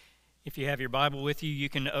If you have your Bible with you, you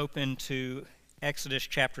can open to Exodus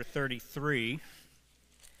chapter 33.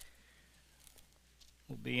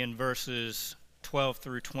 We'll be in verses 12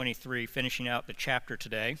 through 23, finishing out the chapter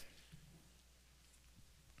today.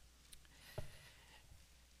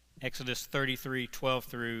 Exodus 33, 12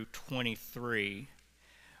 through 23.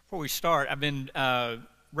 Before we start, I've been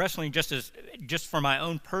wrestling just for my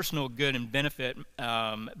own personal good and benefit,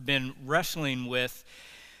 been wrestling with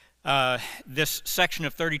this section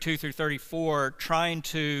of 32 through 34, trying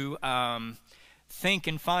to think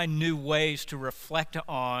and find new ways to reflect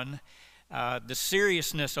on the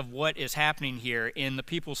seriousness of what is happening here in the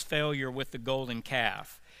people's failure with the golden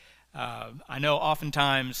calf. I know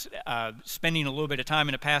oftentimes spending a little bit of time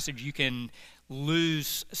in a passage, you can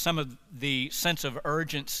lose some of the sense of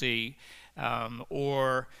urgency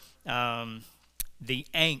or the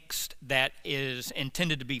angst that is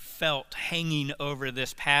intended to be felt hanging over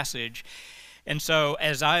this passage. And so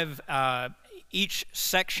as I've each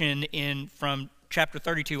section from chapter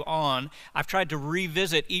 32 on, I've tried to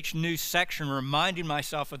revisit each new section, reminding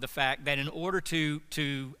myself of the fact that in order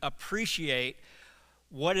to appreciate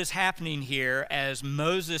what is happening here as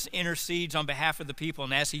Moses intercedes on behalf of the people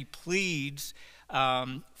and as he pleads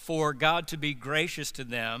for God to be gracious to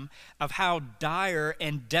them, of how dire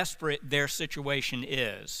and desperate their situation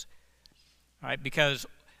is. All right, because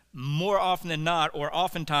more often than not, or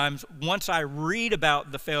oftentimes, once I read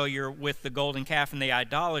about the failure with the golden calf and the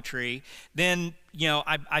idolatry, then,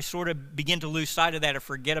 I sort of begin to lose sight of that or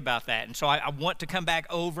forget about that. And so I want to come back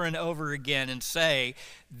over and over again and say,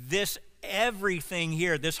 everything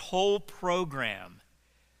here, this whole program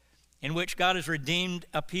in which God has redeemed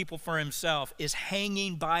a people for himself, is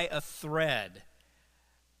hanging by a thread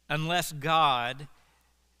unless God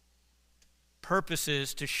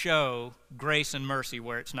purposes to show grace and mercy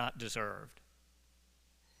where it's not deserved.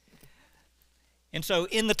 And so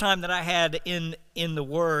in the time that I had in the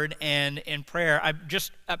Word and in prayer, I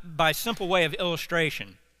just, by simple way of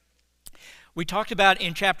illustration, we talked about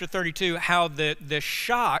in chapter 32 how the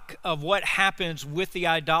shock of what happens with the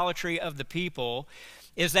idolatry of the people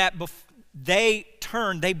is that they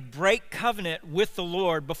break covenant with the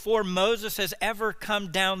Lord before Moses has ever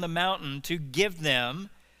come down the mountain to give them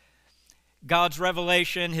God's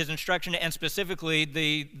revelation, his instruction, and specifically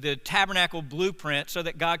the tabernacle blueprint so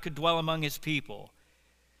that God could dwell among his people.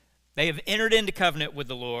 They have entered into covenant with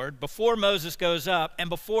the Lord before Moses goes up, and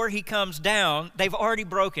before he comes down, they've already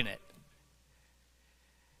broken it.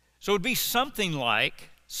 So it would be something like,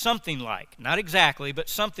 not exactly, but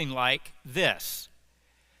something like this.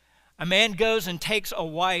 A man goes and takes a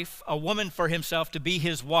woman for himself to be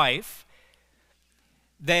his wife.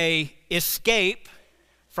 They escape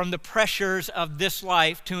from the pressures of this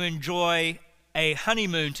life to enjoy a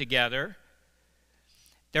honeymoon together.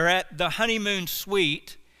 They're at the honeymoon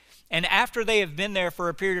suite, and after they have been there for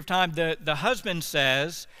a period of time, the husband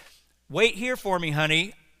says, "Wait here for me,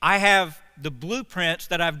 honey. I have the blueprints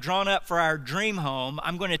that I've drawn up for our dream home.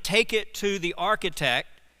 I'm going to take it to the architect,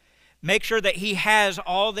 make sure that he has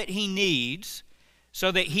all that he needs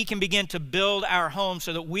so that he can begin to build our home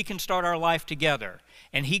so that we can start our life together."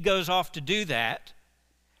 And he goes off to do that.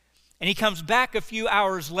 And he comes back a few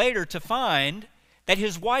hours later to find that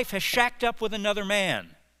his wife has shacked up with another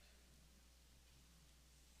man.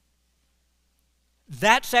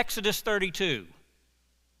 That's Exodus 32.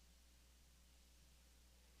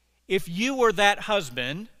 If you were that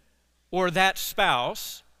husband or that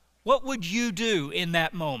spouse, what would you do in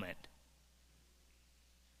that moment?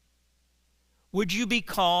 Would you be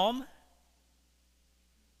calm?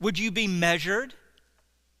 Would you be measured?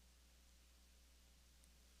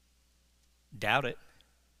 Doubt it.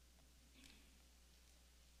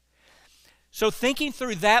 So thinking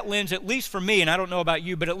through that lens, at least for me, and I don't know about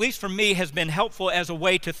you, but at least for me, has been helpful as a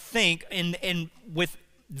way to think with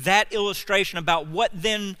that illustration about what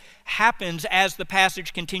then happens as the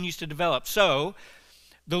passage continues to develop. So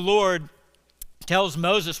the Lord tells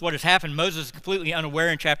Moses what has happened. Moses is completely unaware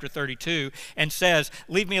in chapter 32 and says,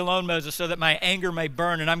 "Leave me alone, Moses, so that my anger may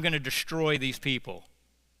burn, and I'm going to destroy these people.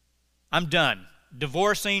 I'm done.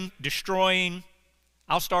 Divorcing, destroying,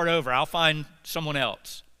 I'll start over. I'll find someone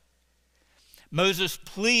else." Moses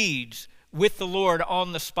pleads with the Lord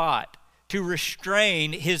on the spot to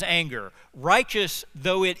restrain his anger. Righteous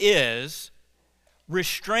though it is,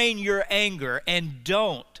 restrain your anger and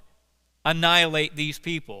don't annihilate these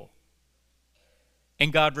people.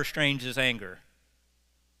 And God restrains his anger.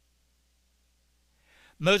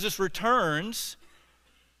 Moses returns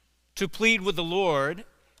to plead with the Lord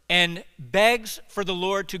and begs for the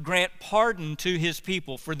Lord to grant pardon to his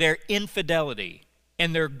people for their infidelity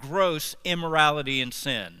and their gross immorality and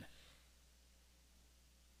sin.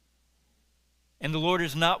 And the Lord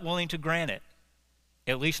is not willing to grant it,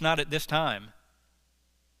 at least not at this time.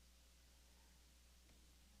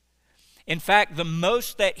 In fact, the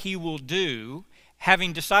most that he will do,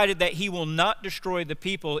 having decided that he will not destroy the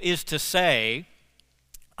people, is to say,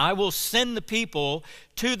 I will send the people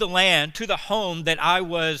to the land, to the home that I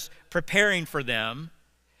was preparing for them.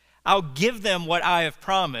 I'll give them what I have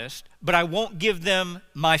promised, but I won't give them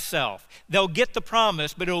myself. They'll get the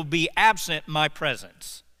promise, but it will be absent my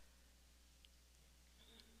presence.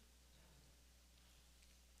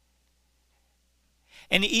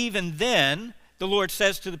 And even then, the Lord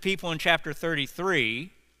says to the people in chapter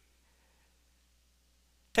 33,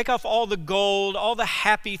 take off all the gold, all the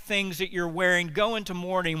happy things that you're wearing, go into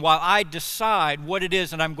mourning while I decide what it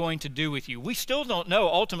is that I'm going to do with you. We still don't know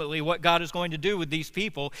ultimately what God is going to do with these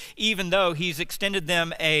people, even though he's extended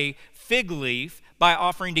them a fig leaf by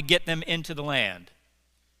offering to get them into the land.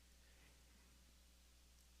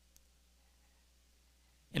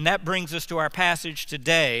 And that brings us to our passage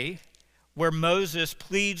today, where Moses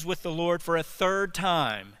pleads with the Lord for a third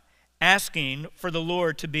time, asking for the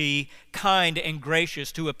Lord to be kind and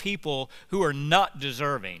gracious to a people who are not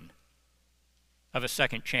deserving of a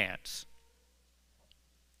second chance.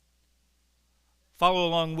 Follow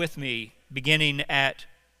along with me, beginning at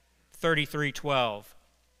 33:12.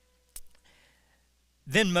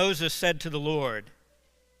 Then Moses said to the Lord,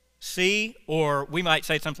 see, or we might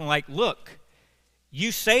say something like, look,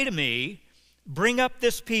 you say to me, bring up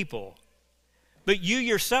this people, but you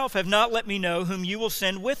yourself have not let me know whom you will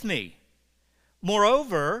send with me.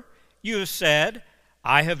 Moreover, you have said,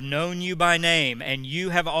 I have known you by name, and you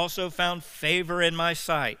have also found favor in my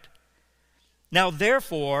sight. Now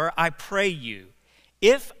therefore, I pray you,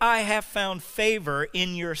 if I have found favor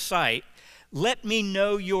in your sight, let me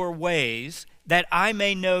know your ways, that I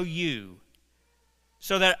may know you,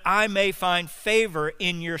 so that I may find favor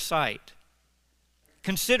in your sight.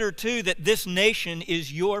 Consider too that this nation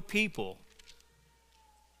is your people.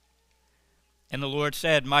 And the Lord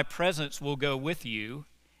said, my presence will go with you,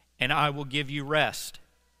 and I will give you rest.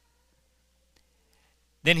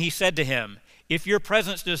 Then he said to him, if your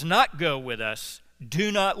presence does not go with us, do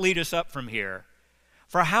not lead us up from here.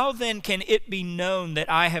 For how then can it be known that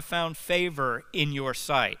I have found favor in your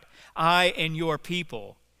sight, I and your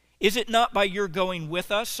people? Is it not by your going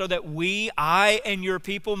with us, so that I and your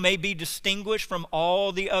people may be distinguished from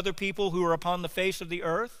all the other people who are upon the face of the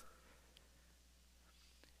earth?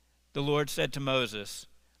 The Lord said to Moses,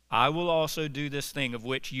 I will also do this thing of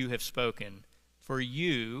which you have spoken, for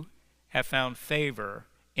you have found favor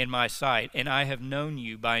in my sight, and I have known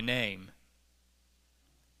you by name.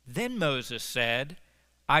 Then Moses said,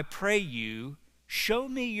 I pray you, show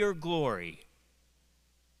me your glory.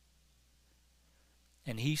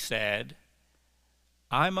 And he said,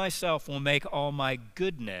 I myself will make all my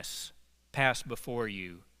goodness pass before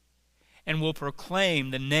you, and will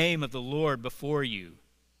proclaim the name of the Lord before you.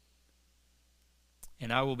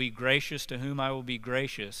 And I will be gracious to whom I will be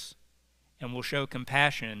gracious, and will show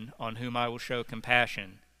compassion on whom I will show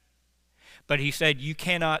compassion. But he said, you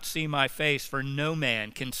cannot see my face, for no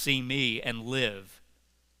man can see me and live.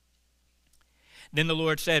 Then the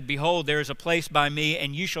Lord said, behold, there is a place by me,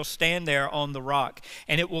 and you shall stand there on the rock.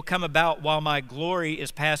 And it will come about while my glory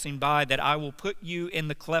is passing by, that I will put you in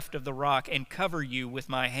the cleft of the rock, and cover you with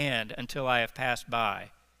my hand until I have passed by.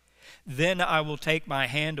 Then I will take my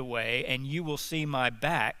hand away, and you will see my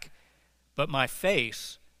back, but my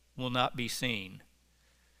face will not be seen.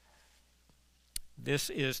 This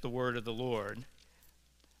is the word of the Lord.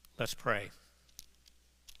 Let's pray.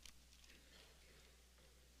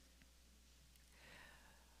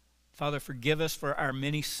 Father, forgive us for our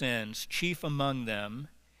many sins. Chief among them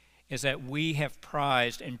is that we have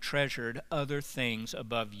prized and treasured other things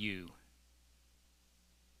above you.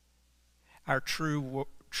 Our true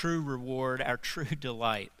reward, our true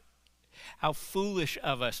delight. How foolish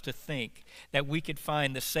of us to think that we could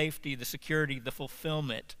find the safety, the security, the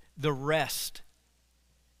fulfillment, the rest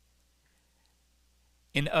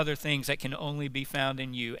in other things that can only be found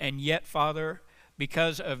in you. And yet, Father,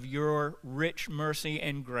 because of your rich mercy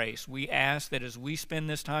and grace, we ask that as we spend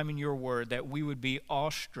this time in your word, that we would be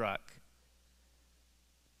awestruck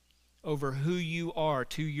over who you are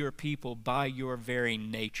to your people by your very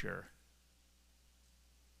nature.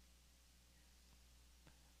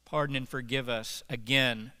 Pardon and forgive us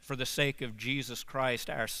again for the sake of Jesus Christ,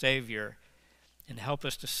 our Savior, and help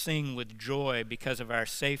us to sing with joy because of our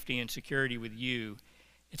safety and security with you.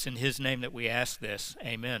 It's in his name that we ask this.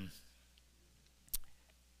 Amen.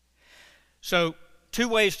 So, two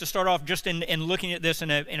ways to start off just in looking at this in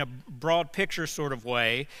a broad picture sort of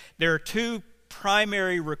way. There are two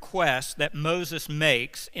primary requests that Moses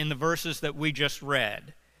makes in the verses that we just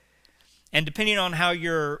read. And depending on how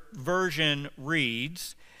your version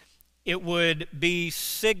reads, it would be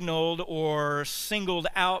signaled or singled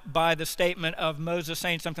out by the statement of Moses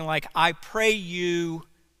saying something like, I pray you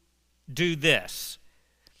do this.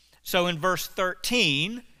 So in verse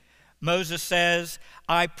 13, Moses says,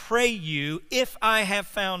 I pray you, if I have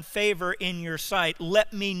found favor in your sight,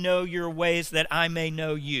 let me know your ways that I may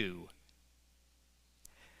know you.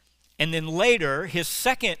 And then later, his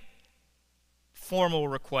second formal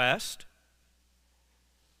request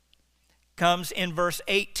comes in verse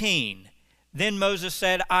 18. Then Moses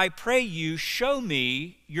said, I pray you, show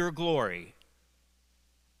me your glory.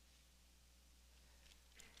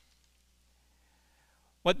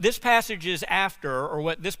 What this passage is after, or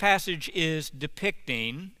what this passage is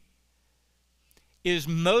depicting, is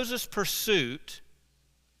Moses' pursuit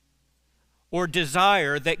or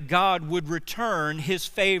desire that God would return his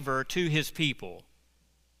favor to his people.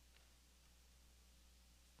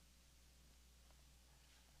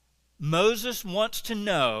 Moses wants to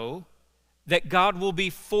know that God will be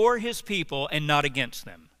for his people and not against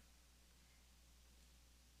them.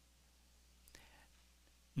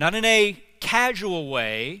 Not in a casual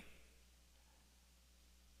way,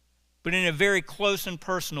 but in a very close and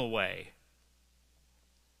personal way.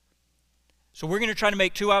 So we're going to try to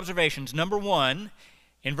make two observations. Number one,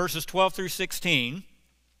 in verses 12 through 16,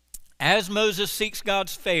 as Moses seeks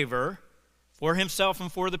God's favor for himself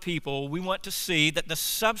and for the people, we want to see that the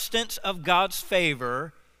substance of God's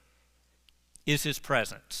favor is his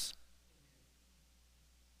presence.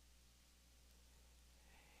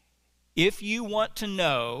 If you want to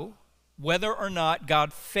know whether or not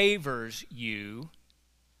God favors you,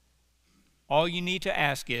 all you need to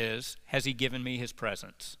ask is, has he given me his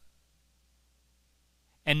presence?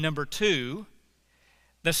 And number two,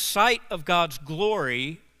 the sight of God's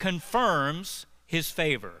glory confirms his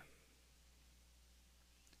favor.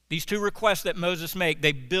 These two requests that Moses makes,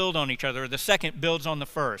 they build on each other. The second builds on the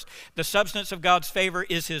first. The substance of God's favor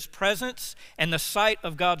is his presence, and the sight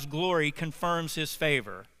of God's glory confirms his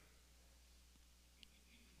favor.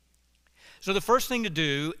 So the first thing to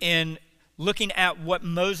do in looking at what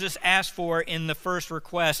Moses asked for in the first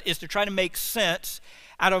request is to try to make sense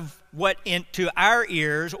out of what to our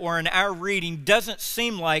ears or in our reading doesn't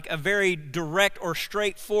seem like a very direct or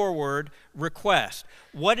straightforward request.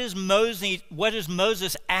 What is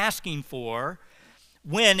Moses asking for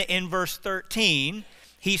when in verse 13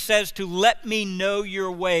 he says to let me know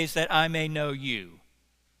your ways that I may know you?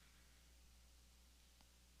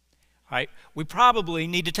 Right? We probably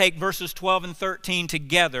need to take verses 12 and 13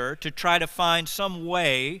 together to try to find some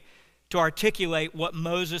way to articulate what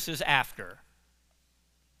Moses is after.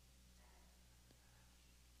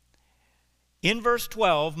 In verse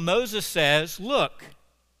 12, Moses says, look,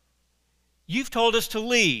 you've told us to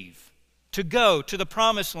leave, to go to the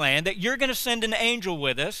promised land, that you're going to send an angel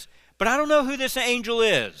with us, but I don't know who this angel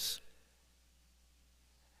is.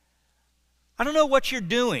 I don't know what you're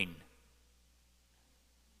doing.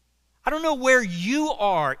 I don't know where you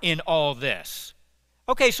are in all this.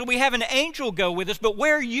 Okay, so we have an angel go with us, but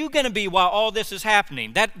where are you going to be while all this is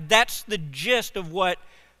happening? That's the gist of what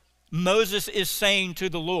Moses is saying to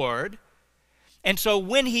the Lord. And so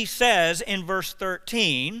when he says in verse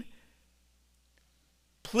 13,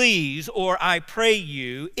 please, or I pray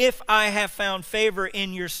you, if I have found favor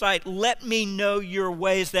in your sight, let me know your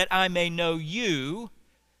ways that I may know you.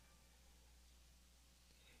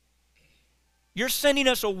 You're sending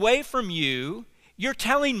us away from you. You're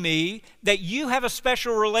telling me that you have a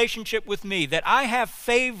special relationship with me, that I have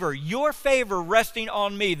favor, your favor resting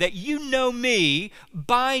on me, that you know me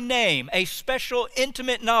by name, a special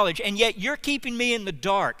intimate knowledge, and yet you're keeping me in the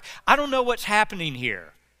dark. I don't know what's happening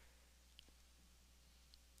here.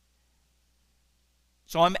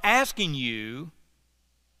 So I'm asking you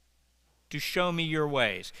to show me your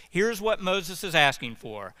ways. Here's what Moses is asking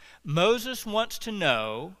for. Moses wants to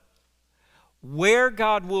know where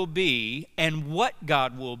God will be and what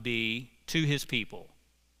God will be to his people.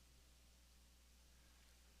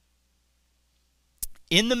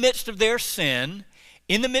 In the midst of their sin,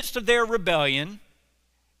 in the midst of their rebellion,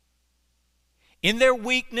 in their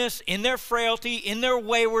weakness, in their frailty, in their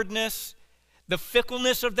waywardness, the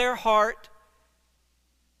fickleness of their heart,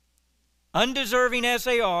 undeserving as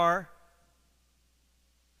they are,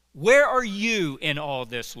 where are you in all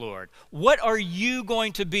this, Lord? What are you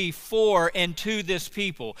going to be for and to this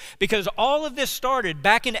people? Because all of this started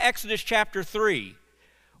back in Exodus chapter 3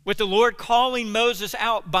 with the Lord calling Moses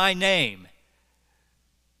out by name.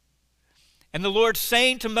 And the Lord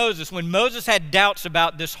saying to Moses, when Moses had doubts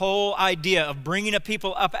about this whole idea of bringing a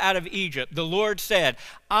people up out of Egypt, the Lord said,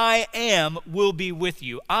 I am will be with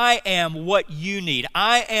you. I am what you need.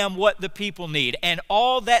 I am what the people need. And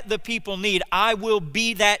all that the people need, I will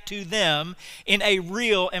be that to them in a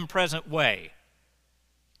real and present way.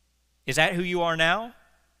 Is that who you are now?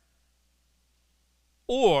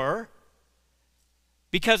 Or,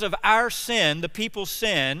 because of our sin, the people's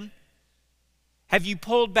sin, have you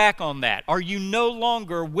pulled back on that? Are you no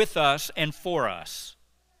longer with us and for us?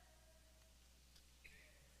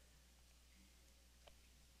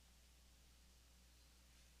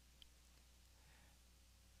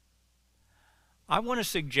 I want to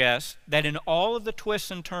suggest that in all of the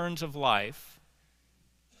twists and turns of life,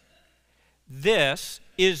 this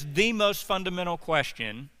is the most fundamental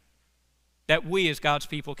question that we as God's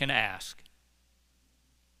people can ask.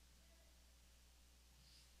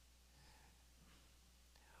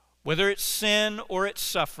 Whether it's sin or it's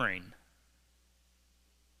suffering,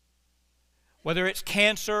 whether it's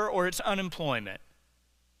cancer or it's unemployment,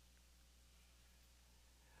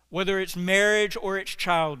 whether it's marriage or it's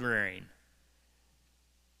child rearing,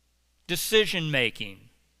 decision making,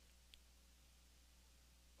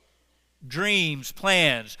 dreams,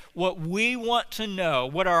 plans, what we want to know,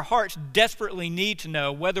 what our hearts desperately need to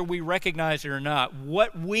know, whether we recognize it or not,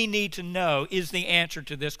 what we need to know is the answer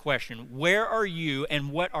to this question. Where are you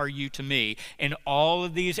and what are you to me in all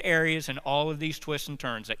of these areas and all of these twists and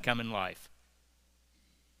turns that come in life?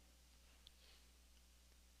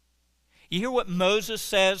 You hear what Moses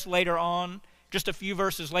says later on? Just a few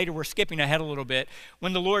verses later, we're skipping ahead a little bit.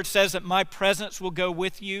 When the Lord says that my presence will go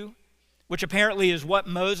with you, which apparently is what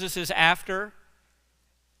Moses is after.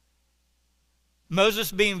 Moses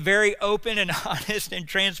being very open and honest and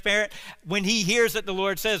transparent. When he hears that the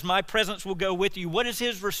Lord says, my presence will go with you, what is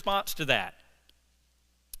his response to that?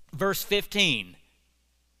 Verse 15.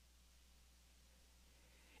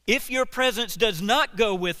 If your presence does not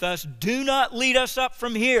go with us, do not lead us up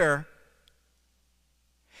from here.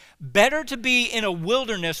 Better to be in a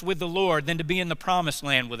wilderness with the Lord than to be in the promised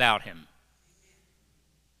land without him.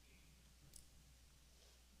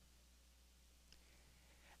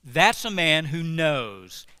 That's a man who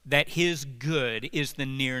knows that his good is the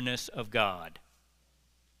nearness of God.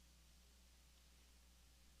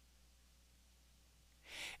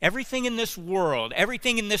 Everything in this world,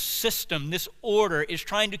 everything in this system, this order is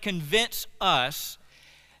trying to convince us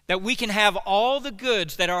that we can have all the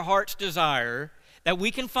goods that our hearts desire, that we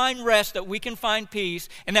can find rest, that we can find peace,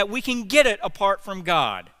 and that we can get it apart from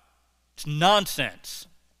God. It's nonsense.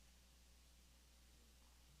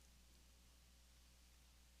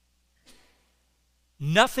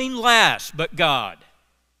 Nothing lasts but God.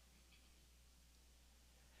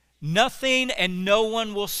 Nothing and no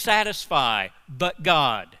one will satisfy but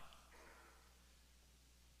God.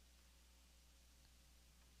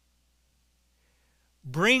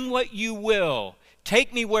 Bring what you will.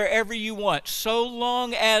 Take me wherever you want, so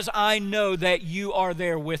long as I know that you are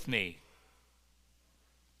there with me.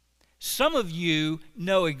 Some of you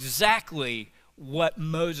know exactly what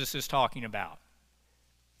Moses is talking about.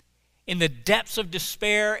 In the depths of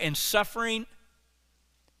despair and suffering,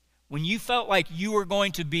 when you felt like you were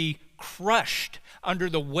going to be crushed under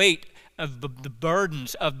the weight of the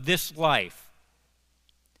burdens of this life,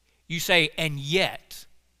 you say, and yet,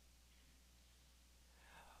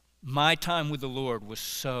 my time with the Lord was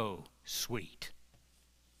so sweet.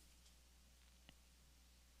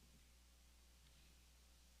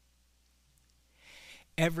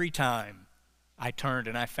 Every time I turned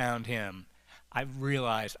and I found him, I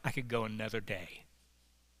realized I could go another day.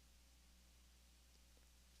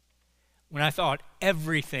 When I thought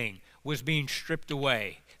everything was being stripped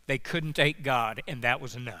away, they couldn't take God, and that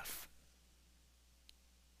was enough.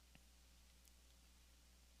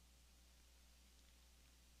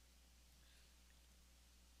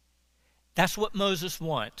 That's what Moses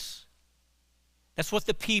wants. That's what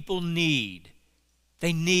the people need.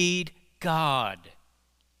 They need God.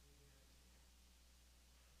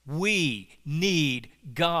 We need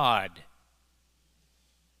God.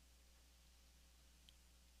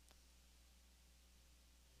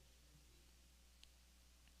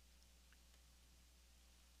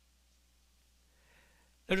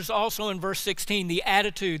 Notice also in verse 16 the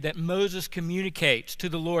attitude that Moses communicates to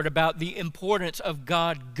the Lord about the importance of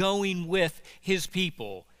God going with his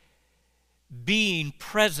people, being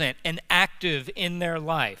present and active in their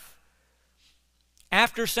life.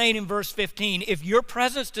 After saying in verse 15, if your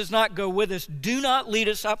presence does not go with us, do not lead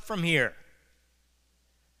us up from here.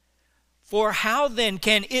 For how then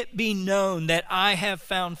can it be known that I have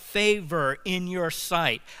found favor in your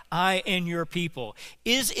sight, I and your people?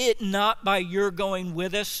 Is it not by your going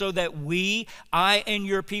with us, so that we, I and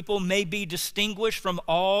your people, may be distinguished from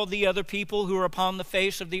all the other people who are upon the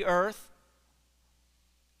face of the earth?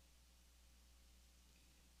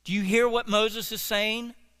 Do you hear what Moses is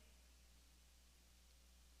saying?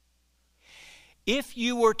 If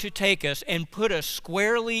you were to take us and put us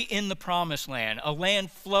squarely in the promised land, a land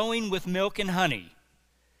flowing with milk and honey,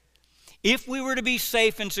 if we were to be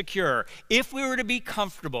safe and secure, if we were to be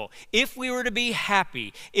comfortable, if we were to be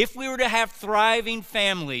happy, if we were to have thriving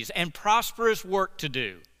families and prosperous work to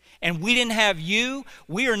do, and we didn't have you,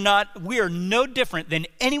 we are no different than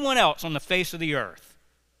anyone else on the face of the earth.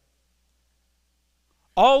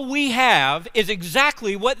 All we have is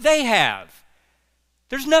exactly what they have.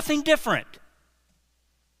 There's nothing different.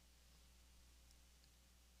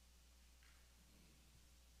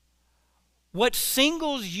 What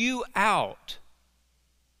singles you out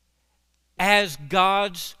as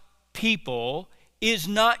God's people is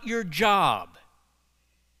not your job.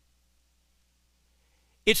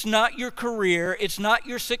 It's not your career. It's not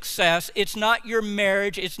your success. It's not your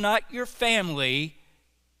marriage. It's not your family.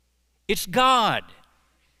 It's God.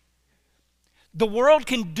 The world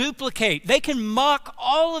can duplicate. They can mock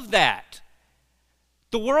all of that.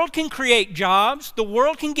 The world can create jobs. The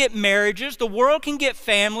world can get marriages. The world can get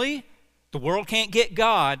family. The world can't get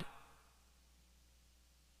God.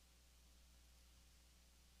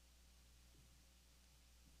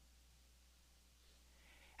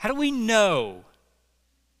 How do we know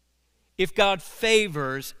if God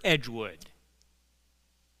favors Edgewood?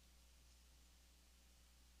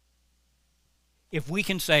 If we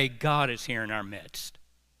can say God is here in our midst.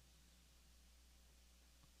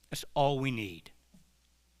 That's all we need.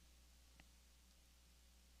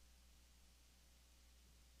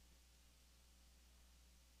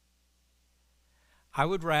 I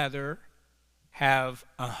would rather have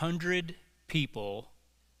 100 people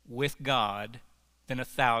with God than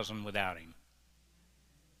 1,000 without Him.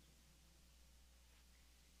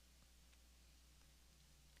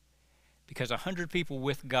 Because 100 people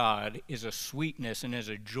with God is a sweetness and is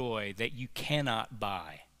a joy that you cannot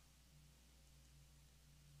buy.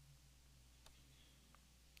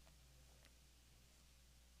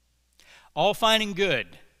 All fine and good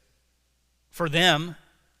for them.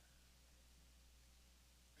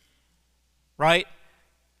 Right?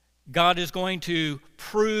 God is going to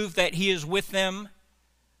prove that He is with them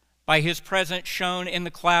by His presence shown in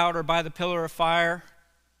the cloud or by the pillar of fire.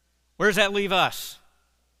 Where does that leave us?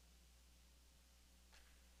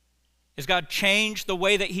 Has God changed the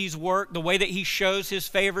way that He's worked, the way that He shows His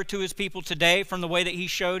favor to His people today from the way that He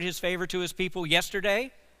showed His favor to His people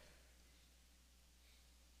yesterday?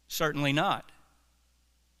 Certainly not.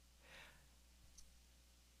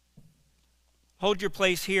 Hold your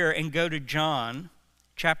place here and go to John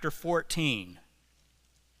chapter 14.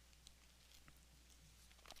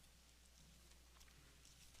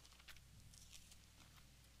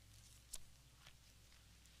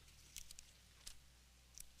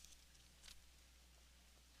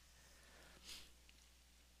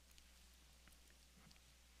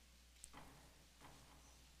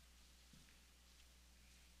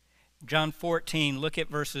 John 14, look at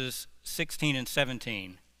verses 16 and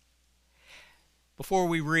 17. Before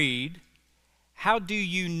we read, how do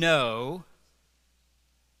you know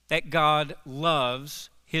that God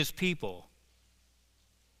loves His people?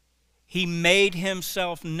 He made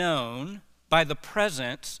Himself known by the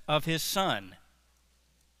presence of His Son.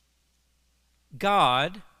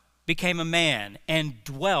 God became a man and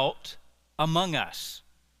dwelt among us.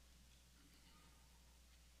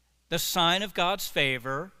 The sign of God's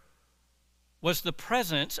favor was the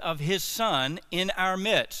presence of His Son in our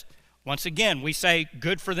midst. Once again, we say,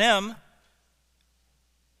 good for them.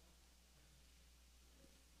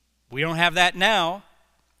 We don't have that now.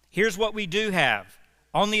 Here's what we do have.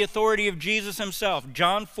 On the authority of Jesus Himself,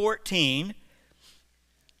 John 14,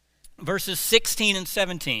 verses 16 and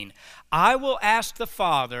 17. I will ask the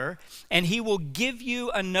Father, and He will give you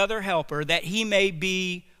another helper, that He may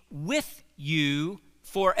be with you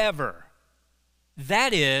forever.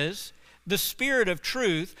 That is the Spirit of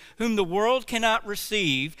truth, whom the world cannot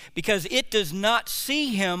receive, because it does not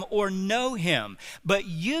see Him or know Him. But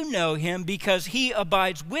you know Him, because He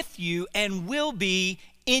abides with you and will be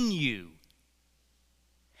in you.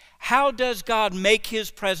 How does God make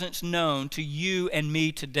His presence known to you and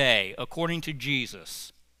me today, according to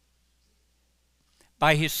Jesus?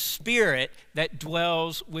 By His Spirit that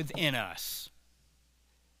dwells within us.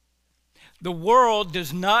 The world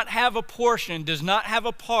does not have a portion, does not have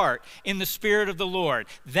a part in the Spirit of the Lord.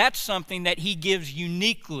 That's something that he gives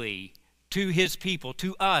uniquely to his people,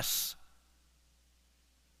 to us.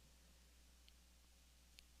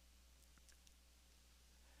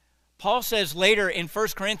 Paul says later in 1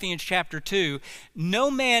 Corinthians chapter 2, no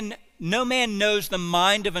man knows the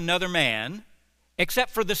mind of another man except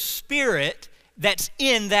for the spirit that's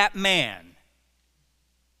in that man.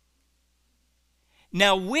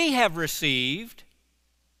 Now we have received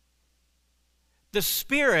the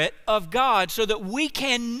Spirit of God so that we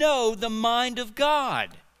can know the mind of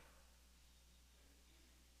God.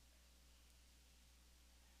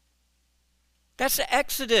 That's the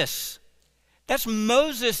Exodus. That's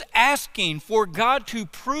Moses asking for God to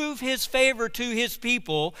prove his favor to his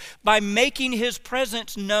people by making his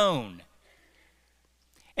presence known.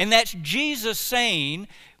 And that's Jesus saying,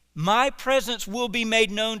 my presence will be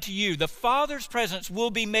made known to you. The Father's presence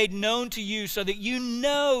will be made known to you so that you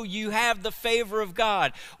know you have the favor of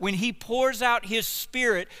God when he pours out his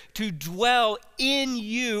Spirit to dwell in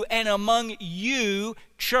you and among you,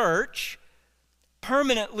 church,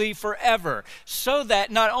 permanently forever, so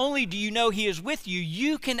that not only do you know he is with you,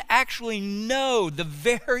 you can actually know the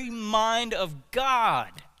very mind of God.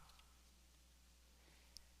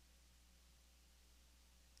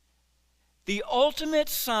 The ultimate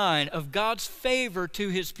sign of God's favor to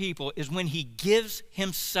his people is when he gives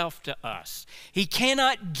himself to us. He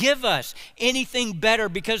cannot give us anything better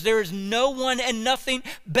because there is no one and nothing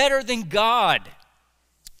better than God.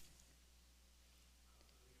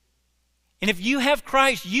 And if you have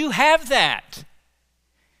Christ, you have that.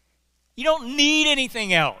 You don't need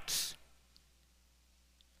anything else.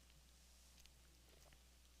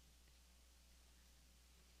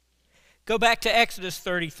 Go back to Exodus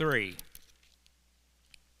 33.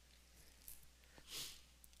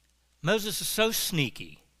 Moses is so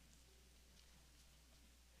sneaky.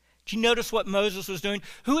 Did you notice what Moses was doing?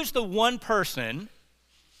 Who is the one person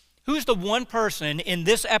in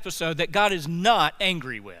this episode that God is not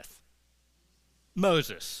angry with?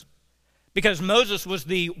 Moses. Because Moses was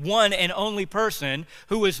the one and only person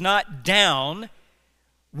who was not down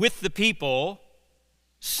with the people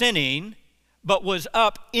sinning, but was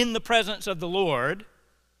up in the presence of the Lord,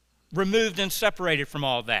 removed and separated from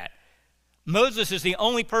all that. Moses is the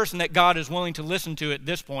only person that God is willing to listen to at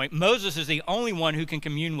this point. Moses is the only one who can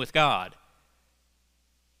commune with God.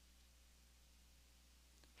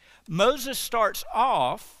 Moses starts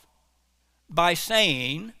off by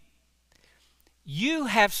saying, you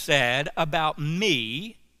have said about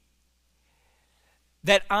me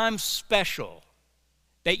that I'm special,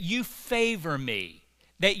 that you favor me,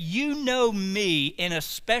 that you know me in a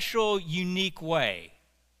special, unique way.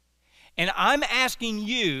 And I'm asking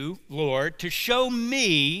you, Lord, to show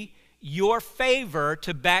me your favor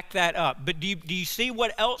to back that up. But do you see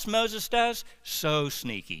what else Moses does? So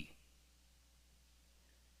sneaky.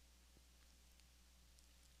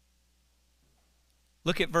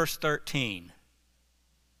 Look at verse 13.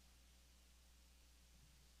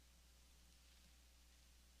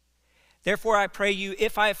 Therefore I pray you,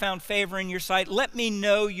 if I have found favor in your sight, let me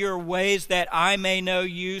know your ways that I may know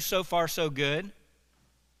you. So far so good.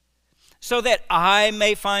 So that I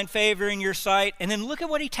may find favor in your sight. And then look at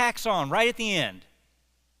what he tacks on right at the end.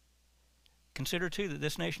 Consider too that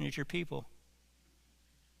this nation is your people.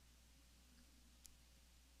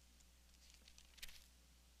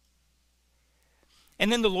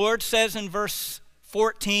 And then the Lord says in verse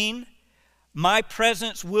 14, my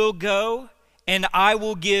presence will go and I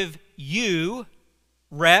will give you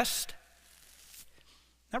rest.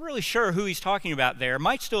 Not really sure who he's talking about there.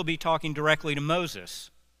 Might still be talking directly to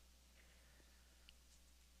Moses.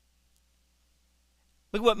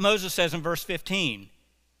 Look what Moses says in verse 15.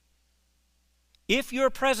 If your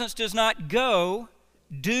presence does not go,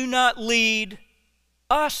 do not lead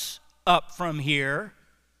us up from here.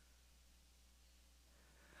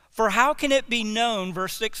 For how can it be known,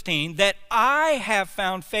 verse 16, that I have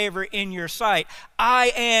found favor in your sight,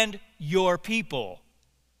 I and your people?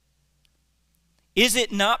 Is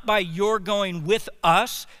it not by your going with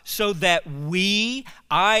us so that we,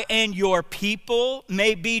 I and your people,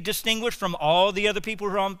 may be distinguished from all the other people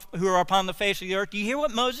who are upon the face of the earth? Do you hear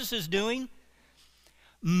what Moses is doing?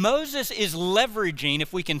 Moses is leveraging,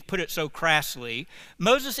 if we can put it so crassly,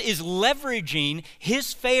 Moses is leveraging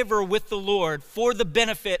his favor with the Lord for the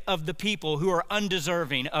benefit of the people who are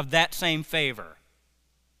undeserving of that same favor.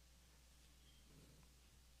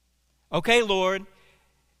 Okay, Lord,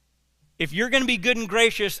 if you're going to be good and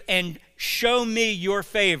gracious and show me your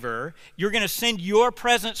favor, you're going to send your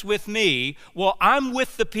presence with me. Well, I'm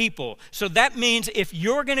with the people. So that means if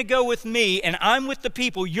you're going to go with me and I'm with the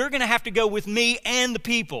people, you're going to have to go with me and the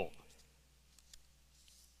people.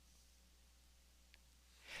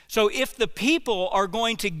 So if the people are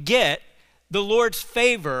going to get the Lord's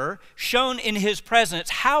favor shown in his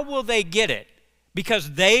presence, how will they get it?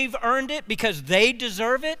 Because they've earned it? Because they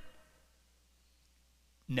deserve it?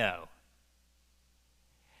 No.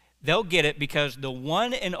 They'll get it because the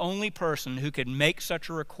one and only person who could make such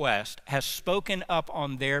a request has spoken up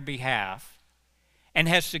on their behalf and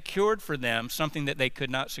has secured for them something that they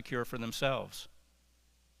could not secure for themselves.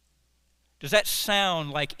 Does that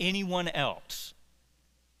sound like anyone else?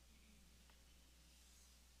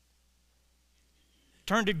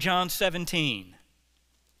 Turn to John 17.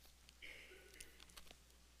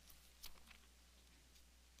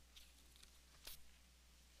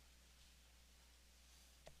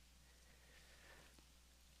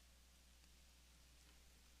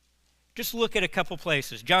 Just look at a couple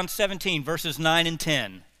places. John 17, verses 9 and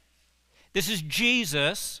 10. This is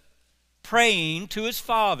Jesus praying to his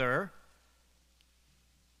Father.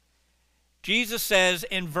 Jesus says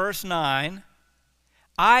in verse 9,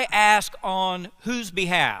 I ask on whose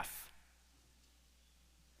behalf?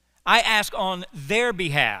 I ask on their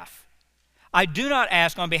behalf. I do not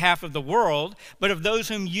ask on behalf of the world, but of those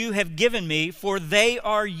whom you have given me, for they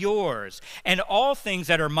are yours. And all things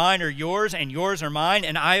that are mine are yours, and yours are mine,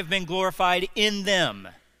 and I have been glorified in them.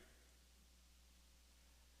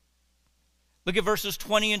 Look at verses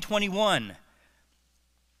 20 and 21.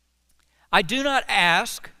 I do not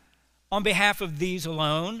ask on behalf of these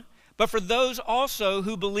alone, but for those also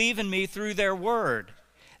who believe in me through their word,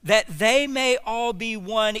 that they may all be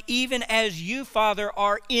one, even as you, Father,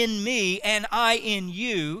 are in me and I in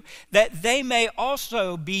you, that they may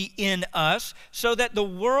also be in us, so that the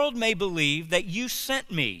world may believe that you sent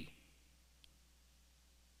me.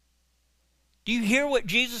 Do you hear what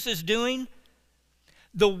Jesus is doing?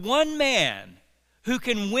 The one man who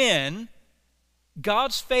can win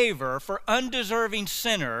God's favor for undeserving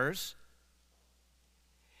sinners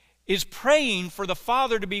is praying for the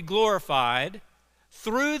Father to be glorified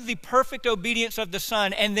through the perfect obedience of the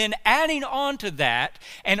Son, and then adding on to that,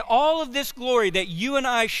 and all of this glory that you and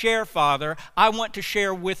I share, Father, I want to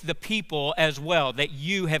share with the people as well that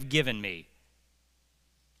you have given me.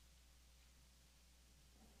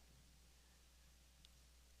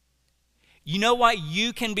 You know why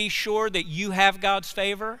you can be sure that you have God's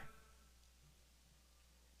favor?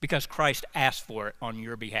 Because Christ asked for it on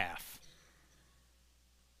your behalf.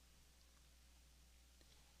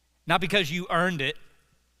 Not because you earned it.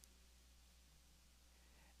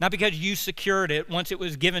 Not because you secured it once it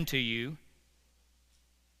was given to you.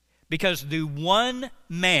 Because the one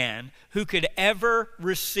man who could ever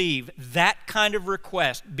receive that kind of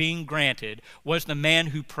request being granted was the man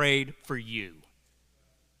who prayed for you.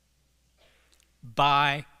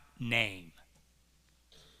 By name.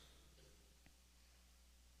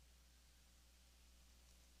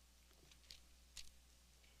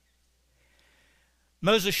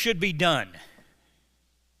 Moses should be done.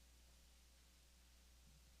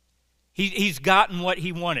 He's gotten what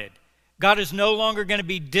he wanted. God is no longer going to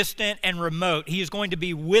be distant and remote. He is going to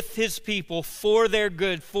be with his people for their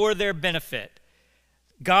good, for their benefit.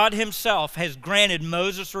 God himself has granted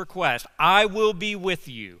Moses' request. I will be with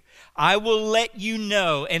you. I will let you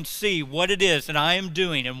know and see what it is that I am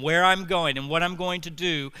doing and where I'm going and what I'm going to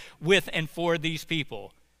do with and for these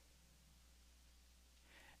people.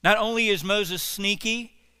 Not only is Moses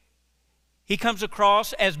sneaky, he comes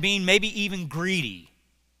across as being maybe even greedy.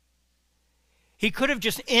 He could have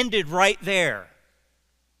just ended right there.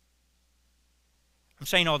 I'm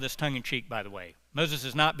saying all this tongue-in-cheek, by the way. Moses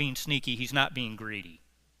is not being sneaky. He's not being greedy.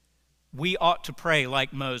 We ought to pray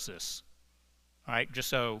like Moses. All right, just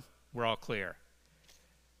so we're all clear.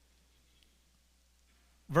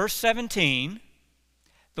 Verse 17,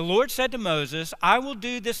 the Lord said to Moses, I will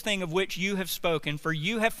do this thing of which you have spoken, for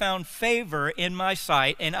you have found favor in my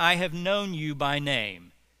sight, and I have known you by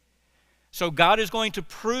name. So God is going to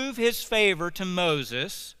prove his favor to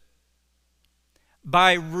Moses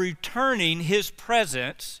by returning his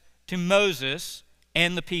presence to Moses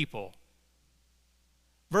and the people.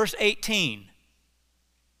 Verse 18,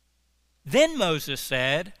 then Moses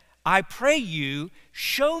said, I pray you,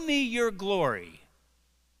 show me your glory.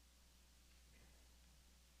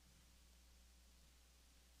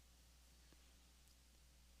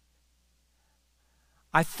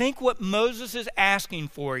 I think what Moses is asking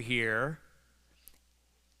for here,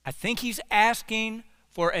 I think he's asking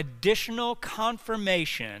for additional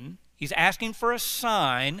confirmation. He's asking for a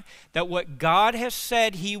sign that what God has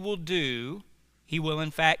said he will do, he will in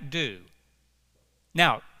fact do.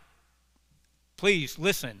 Now, please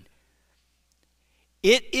listen.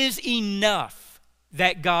 It is enough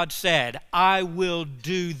that God said, I will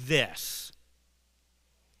do this.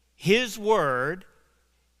 His word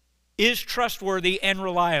is trustworthy and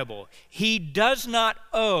reliable. He does not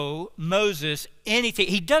owe Moses anything.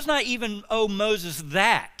 He does not even owe Moses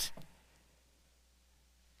that,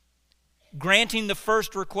 granting the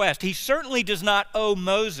first request. He certainly does not owe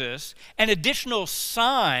Moses an additional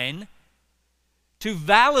sign to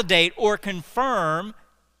validate or confirm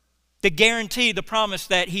the guarantee, the promise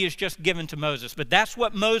that he has just given to Moses. But that's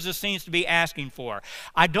what Moses seems to be asking for.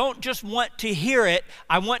 I don't just want to hear it,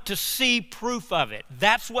 I want to see proof of it.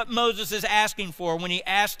 That's what Moses is asking for when he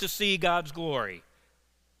asks to see God's glory.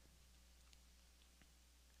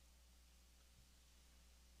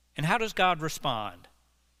 And how does God respond?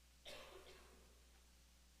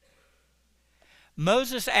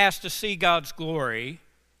 Moses asked to see God's glory,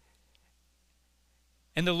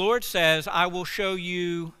 and the Lord says, I will show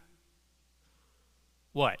you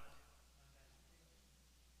what?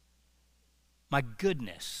 My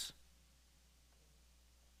goodness.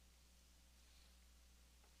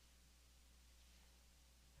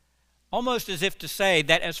 Almost as if to say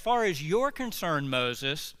that as far as you're concerned,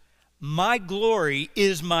 Moses, my glory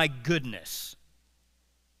is my goodness.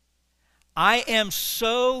 I am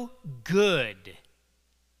so good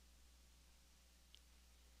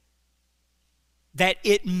that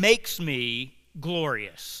it makes me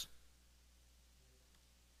glorious.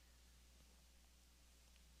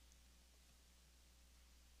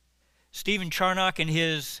 Stephen Charnock, in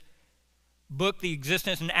his book, The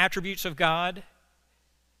Existence and Attributes of God,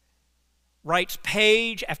 writes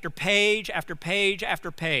page after page after page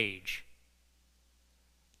after page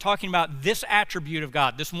talking about this attribute of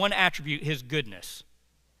God, this one attribute, his goodness.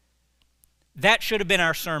 That should have been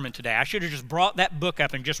our sermon today. I should have just brought that book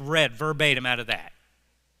up and just read verbatim out of that.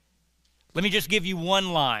 Let me just give you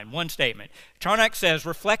one line, one statement. Charnock says,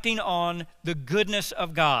 reflecting on the goodness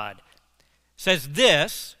of God, says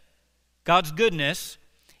this, God's goodness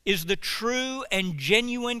is the true and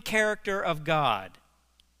genuine character of God.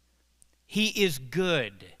 He is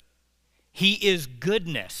good. He is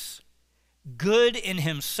goodness. Good in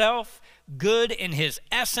himself, good in his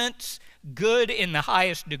essence, good in the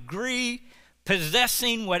highest degree,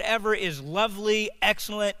 possessing whatever is lovely,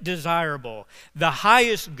 excellent, desirable. The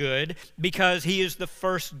highest good because he is the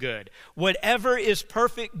first good. Whatever is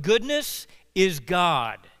perfect goodness is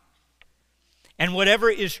God. And whatever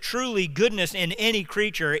is truly goodness in any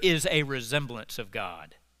creature is a resemblance of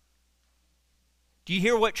God. Do you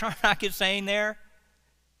hear what Charnock is saying there?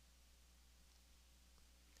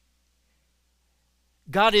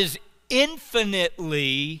 God is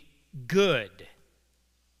infinitely good.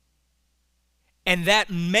 And that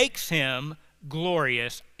makes him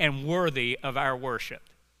glorious and worthy of our worship.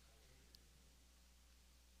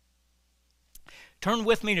 Turn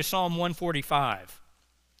with me to Psalm 145.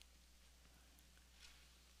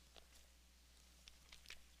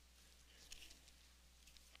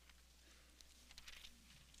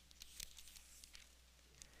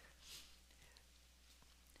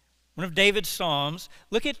 One of David's Psalms.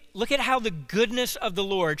 Look at how the goodness of the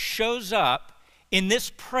Lord shows up in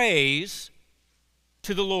this praise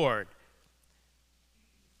to the Lord.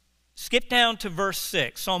 Skip down to verse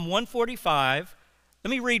 6, Psalm 145. Let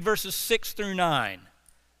me read verses 6 through 9.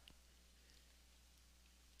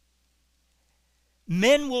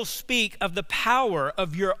 Men will speak of the power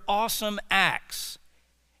of your awesome acts,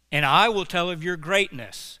 and I will tell of your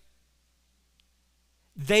greatness.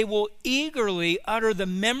 They will eagerly utter the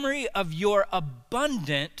memory of your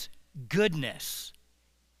abundant goodness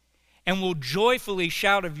and will joyfully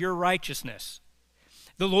shout of your righteousness.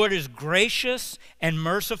 The Lord is gracious and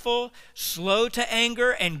merciful, slow to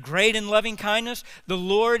anger and great in loving kindness. The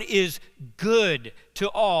Lord is good to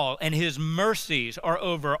all, and his mercies are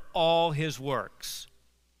over all his works.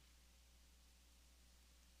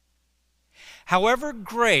 However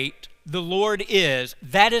great the Lord is,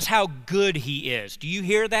 that is how good he is. Do you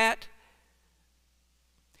hear that?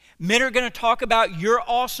 Men are going to talk about your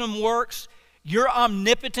awesome works, your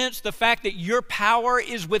omnipotence, the fact that your power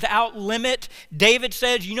is without limit. David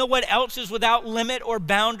says, you know what else is without limit or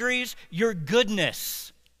boundaries? Your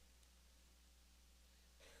goodness.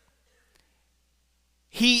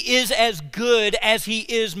 He is as good as he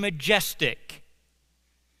is majestic.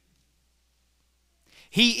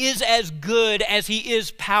 He is as good as he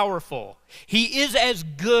is powerful. He is as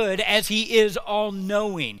good as he is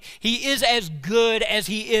all-knowing. He is as good as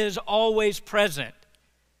he is always present.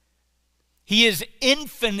 He is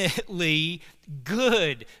infinitely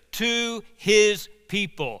good to his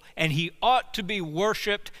people, and he ought to be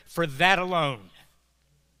worshiped for that alone.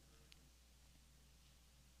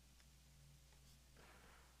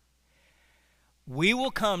 We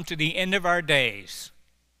will come to the end of our days,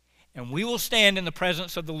 and we will stand in the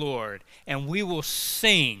presence of the Lord, and we will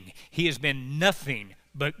sing, "He has been nothing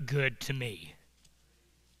but good to me."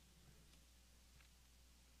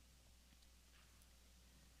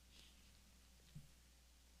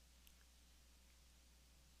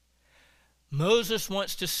 Moses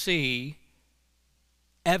wants to see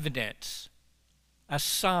evidence, a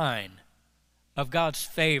sign of God's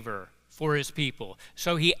favor for his people.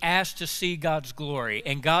 So he asks to see God's glory.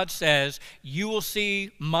 And God says, "You will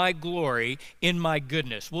see my glory in my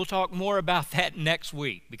goodness." We'll talk more about that next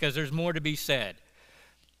week because there's more to be said.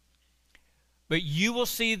 But you will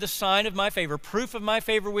see the sign of my favor, proof of my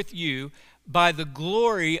favor with you, by the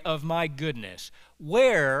glory of my goodness.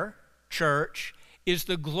 Where, church, is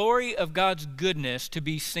the glory of God's goodness to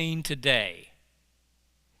be seen today?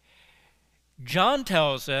 John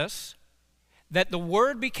tells us that the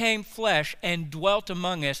Word became flesh and dwelt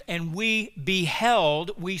among us, and we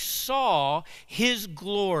beheld, we saw his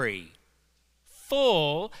glory,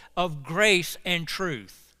 full of grace and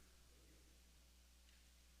truth.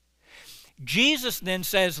 Jesus then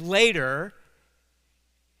says later,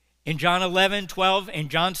 in John 11, 12,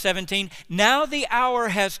 and John 17, "Now the hour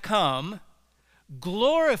has come,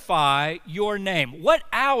 glorify your name." What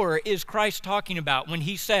hour is Christ talking about when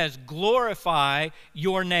he says, "Glorify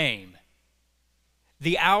your name"?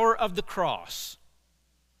 The hour of the cross,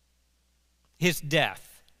 his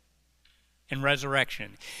death and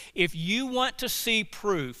resurrection. If you want to see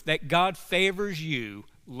proof that God favors you,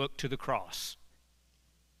 look to the cross.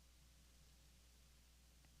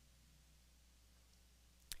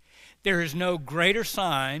 There is no greater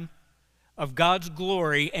sign of God's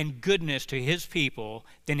glory and goodness to his people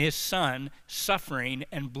than his Son suffering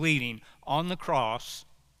and bleeding on the cross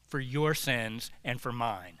for your sins and for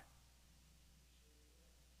mine.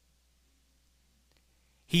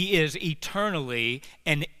 He is eternally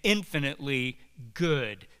and infinitely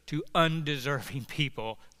good to undeserving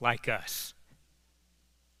people like us.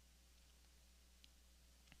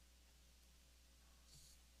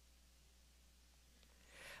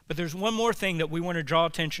 But there's one more thing that we want to draw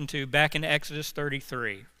attention to back in Exodus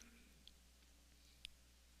 33.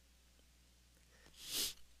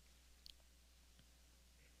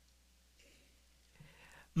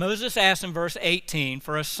 Moses asks in verse 18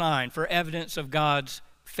 for a sign, for evidence of God's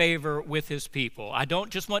favor with his people. I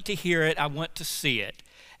don't just want to hear it, I want to see it.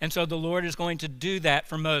 And so the Lord is going to do that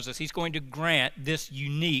for Moses. He's going to grant this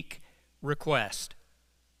unique request.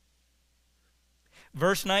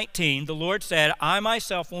 Verse 19, the Lord said, "I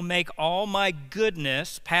myself will make all my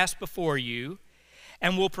goodness pass before you,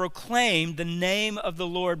 and will proclaim the name of the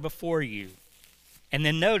Lord before you." And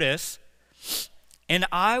then notice, "And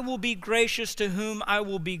I will be gracious to whom I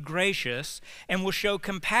will be gracious, and will show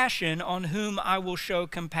compassion on whom I will show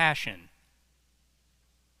compassion."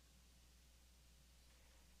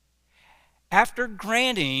 After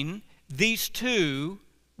granting these two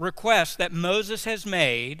requests that Moses has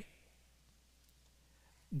made,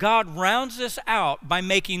 God rounds this out by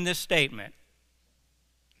making this statement: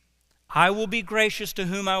 "I will be gracious to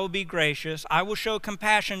whom I will be gracious. I will show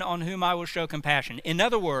compassion on whom I will show compassion." In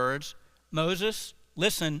other words, Moses,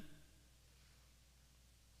 listen.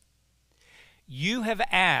 You have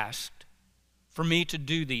asked for me to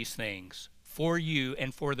do these things for you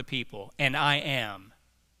and for the people, and I am.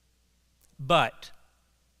 But,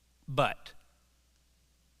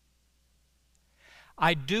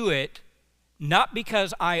 I do it not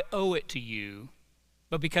because I owe it to you,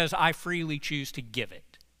 but because I freely choose to give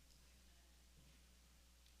it.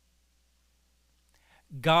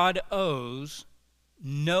 God owes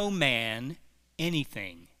no man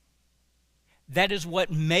anything. That is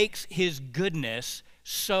what makes his goodness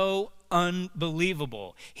so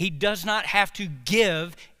unbelievable. He does not have to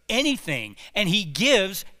give anything, and he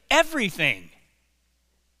gives everything.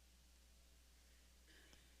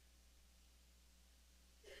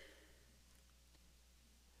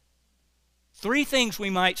 Three things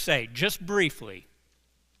we might say, just briefly,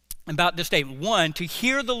 about this statement. One, to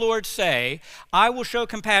hear the Lord say, "I will show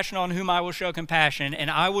compassion on whom I will show compassion,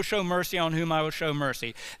 and I will show mercy on whom I will show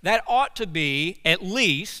mercy." That ought to be at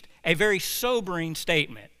least a very sobering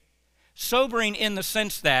statement. Sobering in the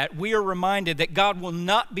sense that we are reminded that God will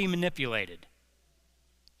not be manipulated.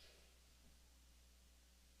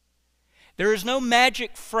 There is no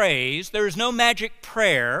magic phrase, there is no magic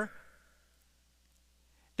prayer,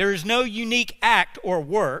 there is no unique act or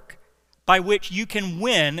work by which you can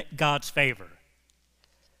win God's favor.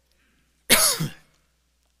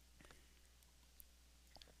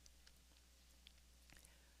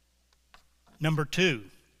 Number 2,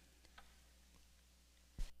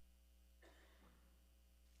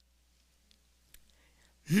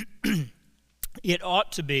 it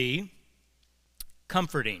ought to be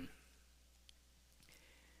comforting.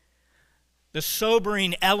 The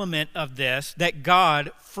sobering element of this, that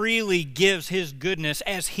God freely gives his goodness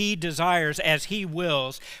as he desires, as he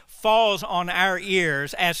wills, falls on our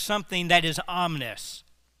ears as something that is ominous.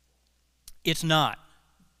 It's not.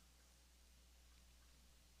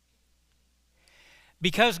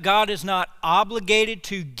 Because God is not obligated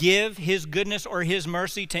to give his goodness or his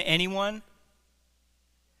mercy to anyone,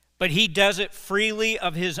 but he does it freely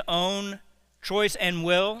of his own choice and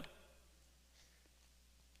will,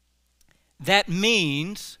 that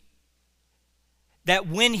means that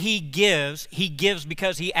when he gives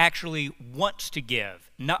because he actually wants to give,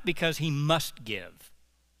 not because he must give.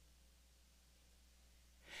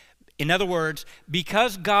 In other words,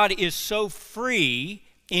 because God is so free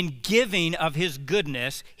in giving of his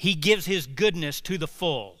goodness, he gives his goodness to the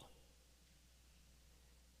full.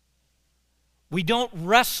 We don't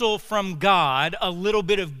wrestle from God a little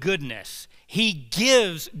bit of goodness. He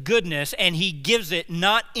gives goodness, and he gives it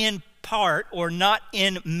not in part or not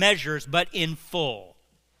in measures, but in full.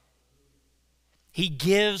 He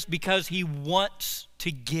gives because he wants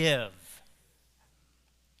to give.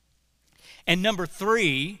 And number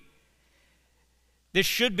 3, this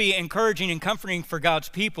should be encouraging and comforting for God's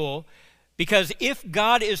people, because if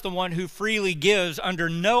God is the one who freely gives under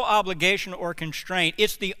no obligation or constraint,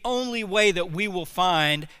 it's the only way that we will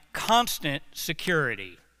find constant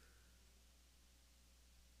security.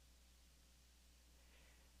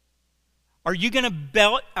 Are you going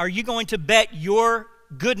to bet your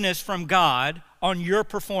goodness from God on your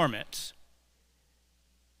performance?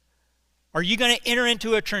 Are you going to enter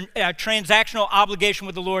into a transactional obligation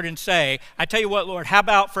with the Lord and say, I tell you what, Lord, how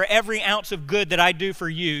about for every ounce of good that I do for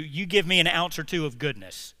you, you give me an ounce or 2 of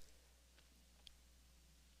goodness?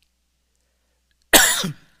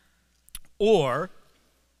 Or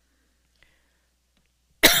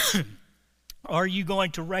are you going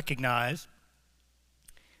to recognize,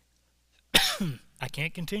 I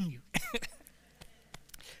can't continue.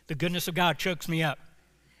 The goodness of God chokes me up.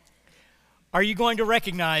 Are you going to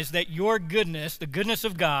recognize that your goodness, the goodness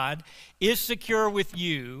of God, is secure with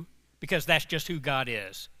you because that's just who God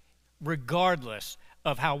is, regardless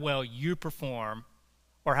of how well you perform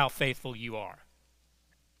or how faithful you are?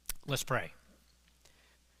 Let's pray.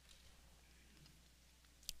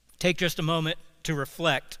 Take just a moment to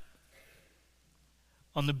reflect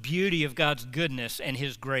on the beauty of God's goodness and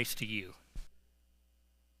his grace to you.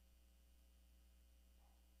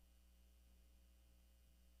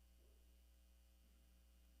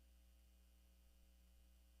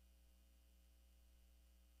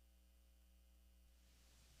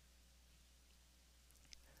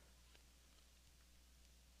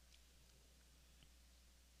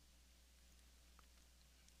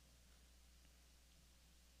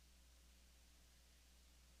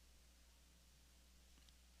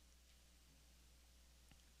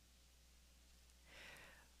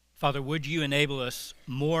 Father, would you enable us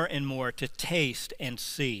more and more to taste and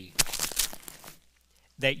see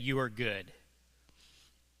that you are good?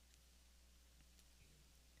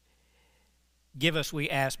 Give us, we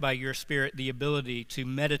ask, by your Spirit, the ability to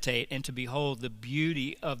meditate and to behold the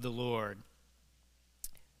beauty of the Lord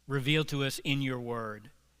revealed to us in your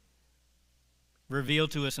word,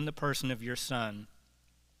 revealed to us in the person of your Son.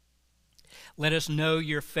 Let us know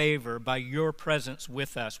your favor by your presence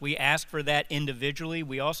with us. We ask for that individually.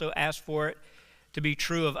 We also ask for it to be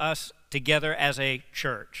true of us together as a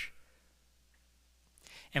church.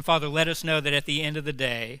 And Father, let us know that at the end of the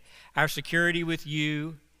day, our security with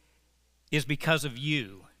you is because of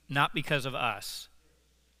you, not because of us.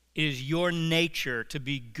 It is your nature to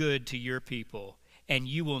be good to your people, and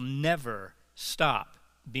you will never stop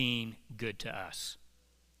being good to us.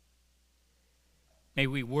 May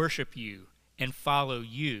we worship you and follow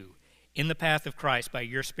you in the path of Christ by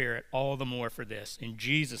your Spirit all the more for this. In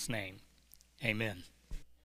Jesus' name, amen.